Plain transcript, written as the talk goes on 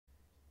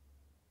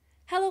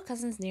Hello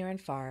cousins near and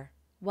far.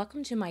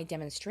 Welcome to my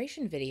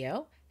demonstration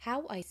video,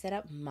 how I set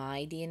up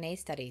my DNA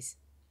studies.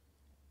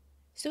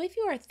 So if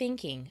you are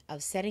thinking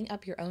of setting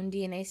up your own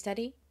DNA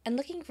study and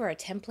looking for a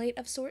template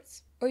of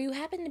sorts, or you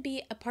happen to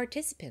be a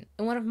participant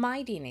in one of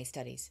my DNA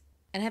studies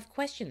and have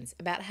questions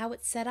about how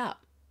it's set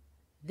up,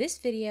 this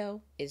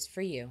video is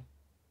for you.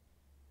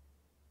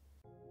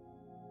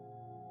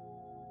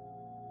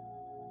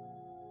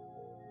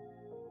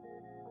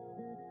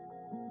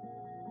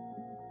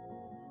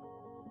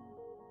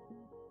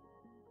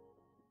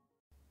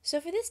 So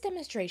for this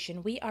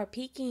demonstration, we are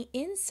peeking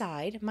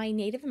inside my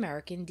Native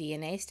American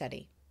DNA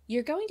study.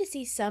 You're going to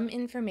see some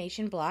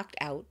information blocked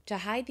out to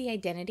hide the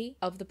identity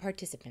of the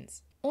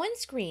participants. On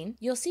screen,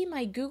 you'll see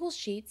my Google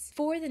Sheets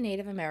for the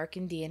Native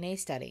American DNA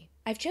study.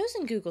 I've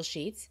chosen Google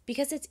Sheets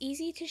because it's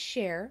easy to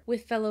share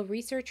with fellow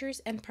researchers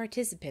and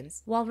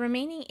participants while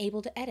remaining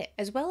able to edit,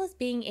 as well as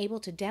being able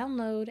to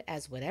download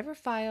as whatever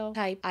file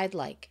type I'd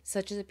like,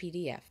 such as a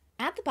PDF.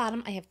 At the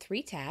bottom, I have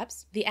 3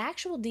 tabs: the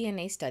actual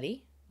DNA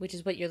study, which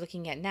is what you're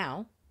looking at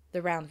now,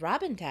 the Round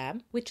Robin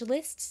tab, which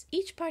lists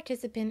each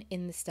participant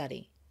in the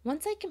study.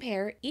 Once I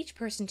compare each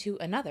person to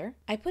another,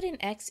 I put an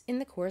X in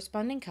the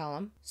corresponding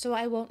column so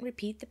I won't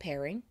repeat the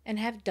pairing and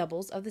have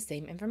doubles of the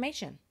same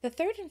information. The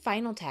third and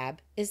final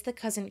tab is the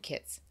cousin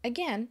kits.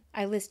 Again,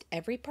 I list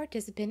every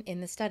participant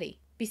in the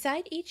study.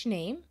 Beside each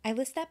name, I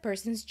list that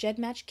person's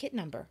GEDmatch kit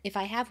number, if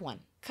I have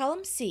one.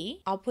 Column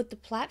C, I'll put the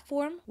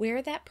platform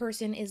where that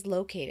person is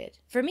located.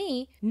 For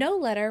me, no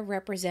letter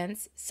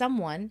represents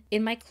someone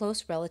in my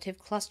close relative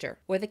cluster,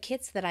 or the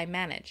kits that I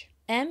manage.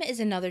 M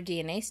is another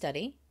DNA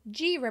study.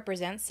 G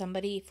represents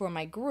somebody for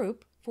my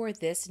group for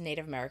this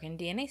Native American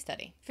DNA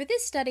study. For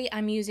this study,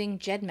 I'm using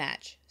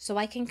GEDmatch, so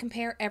I can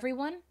compare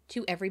everyone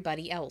to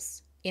everybody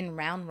else in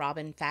round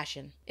robin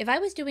fashion. If I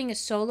was doing a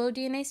solo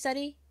DNA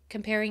study,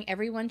 comparing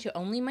everyone to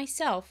only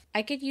myself,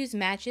 I could use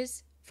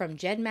matches from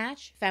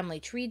GEDmatch, Family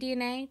Tree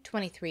DNA,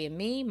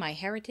 23andMe,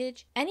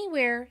 MyHeritage,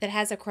 anywhere that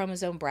has a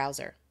chromosome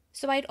browser.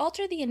 So I'd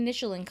alter the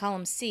initial in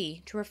column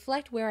C to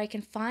reflect where I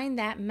can find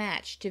that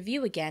match to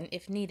view again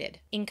if needed.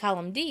 In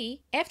column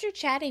D, after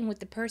chatting with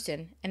the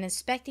person and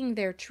inspecting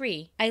their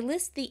tree, I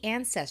list the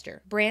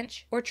ancestor,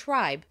 branch, or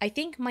tribe I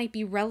think might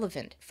be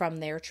relevant from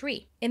their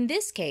tree. In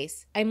this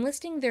case, I'm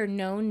listing their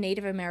known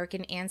Native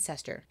American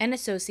ancestor and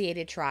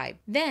associated tribe.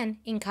 Then,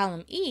 in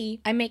column E,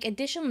 I make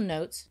additional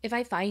notes if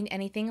I find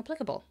anything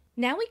applicable.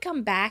 Now we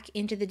come back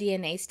into the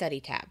DNA study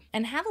tab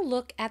and have a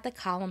look at the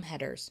column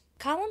headers.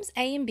 Columns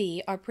A and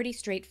B are pretty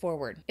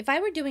straightforward. If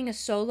I were doing a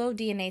solo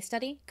DNA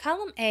study,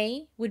 column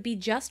A would be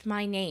just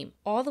my name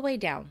all the way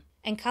down,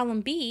 and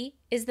column B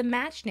is the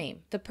match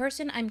name, the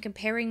person I'm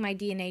comparing my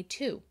DNA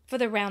to. For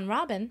the round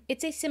robin,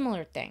 it's a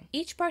similar thing.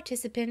 Each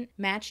participant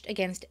matched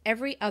against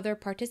every other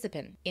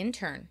participant in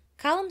turn.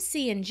 Column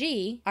C and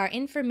G are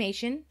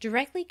information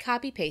directly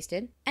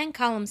copy-pasted, and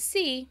column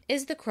C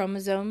is the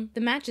chromosome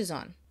the match is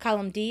on.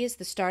 Column D is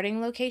the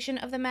starting location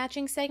of the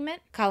matching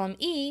segment. Column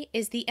E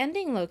is the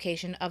ending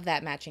location of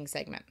that matching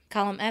segment.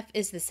 Column F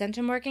is the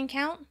centimorgan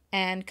count,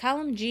 and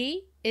column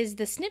G is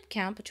the SNP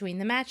count between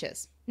the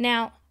matches.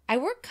 Now, I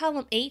work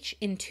column H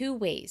in 2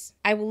 ways.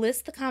 I will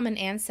list the common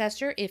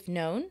ancestor if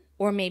known,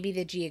 or maybe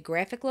the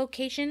geographic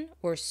location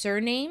or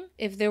surname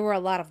if there were a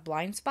lot of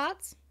blind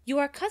spots. You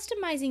are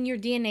customizing your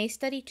DNA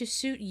study to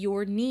suit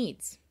your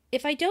needs.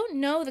 If I don't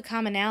know the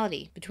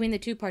commonality between the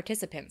 2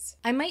 participants,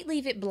 I might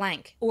leave it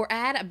blank or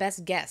add a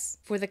best guess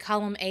for the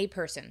column A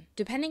person,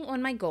 depending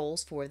on my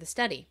goals for the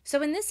study.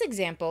 So in this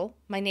example,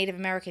 my Native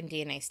American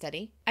DNA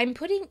study, I'm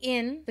putting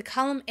in the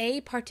column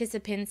A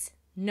participants'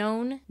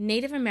 known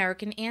Native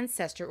American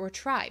ancestor or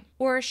tribe,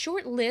 or a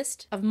short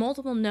list of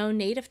multiple known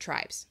native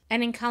tribes.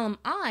 And in column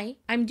I,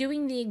 I'm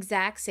doing the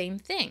exact same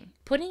thing,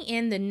 putting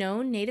in the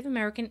known Native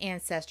American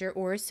ancestor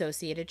or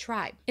associated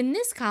tribe. In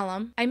this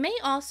column, I may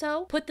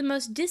also put the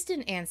most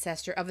distant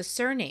ancestor of a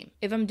surname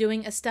if I'm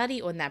doing a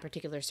study on that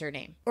particular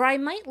surname. Or I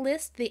might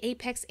list the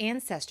apex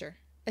ancestor,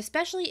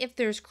 especially if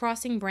there's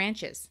crossing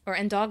branches or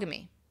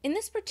endogamy. In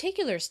this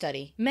particular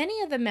study,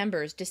 many of the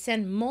members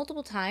descend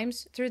multiple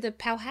times through the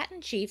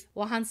Powhatan chief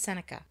Wahan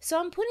Seneca, so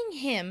I'm putting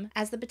him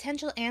as the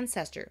potential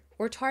ancestor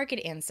or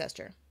target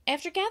ancestor.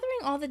 After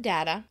gathering all the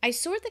data, I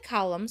sort the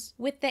columns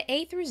with the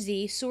A through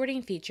Z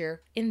sorting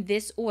feature in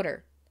this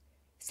order: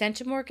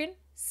 centimorgan,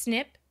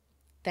 SNP,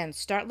 then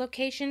start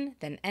location,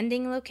 then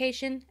ending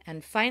location,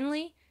 and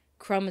finally,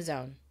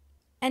 chromosome.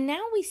 And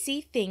now we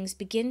see things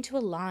begin to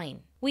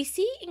align. We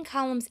see in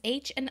columns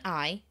H and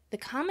I the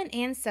common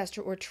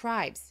ancestor or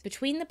tribes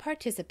between the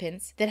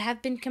participants that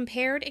have been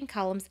compared in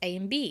columns A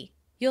and B.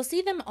 You'll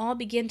see them all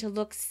begin to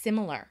look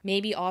similar,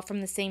 maybe all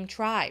from the same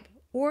tribe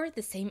or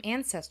the same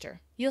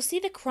ancestor. You'll see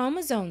the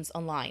chromosomes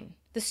align,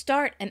 the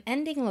start and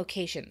ending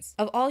locations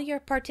of all your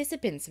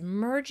participants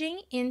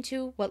merging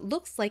into what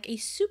looks like a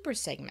super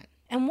segment.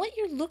 And what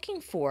you're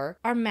looking for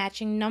are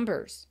matching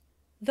numbers.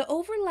 The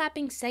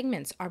overlapping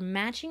segments are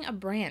matching a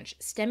branch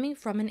stemming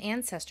from an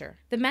ancestor.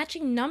 The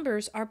matching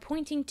numbers are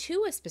pointing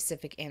to a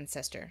specific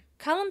ancestor.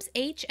 Columns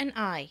H and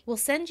I will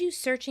send you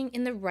searching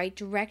in the right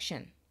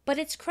direction. but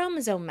it's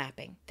chromosome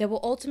mapping that will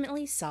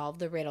ultimately solve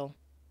the riddle.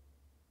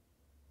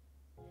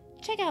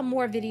 Check out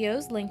more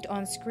videos linked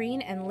on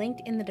screen and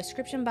linked in the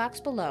description box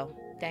below.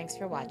 Thanks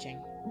for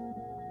watching.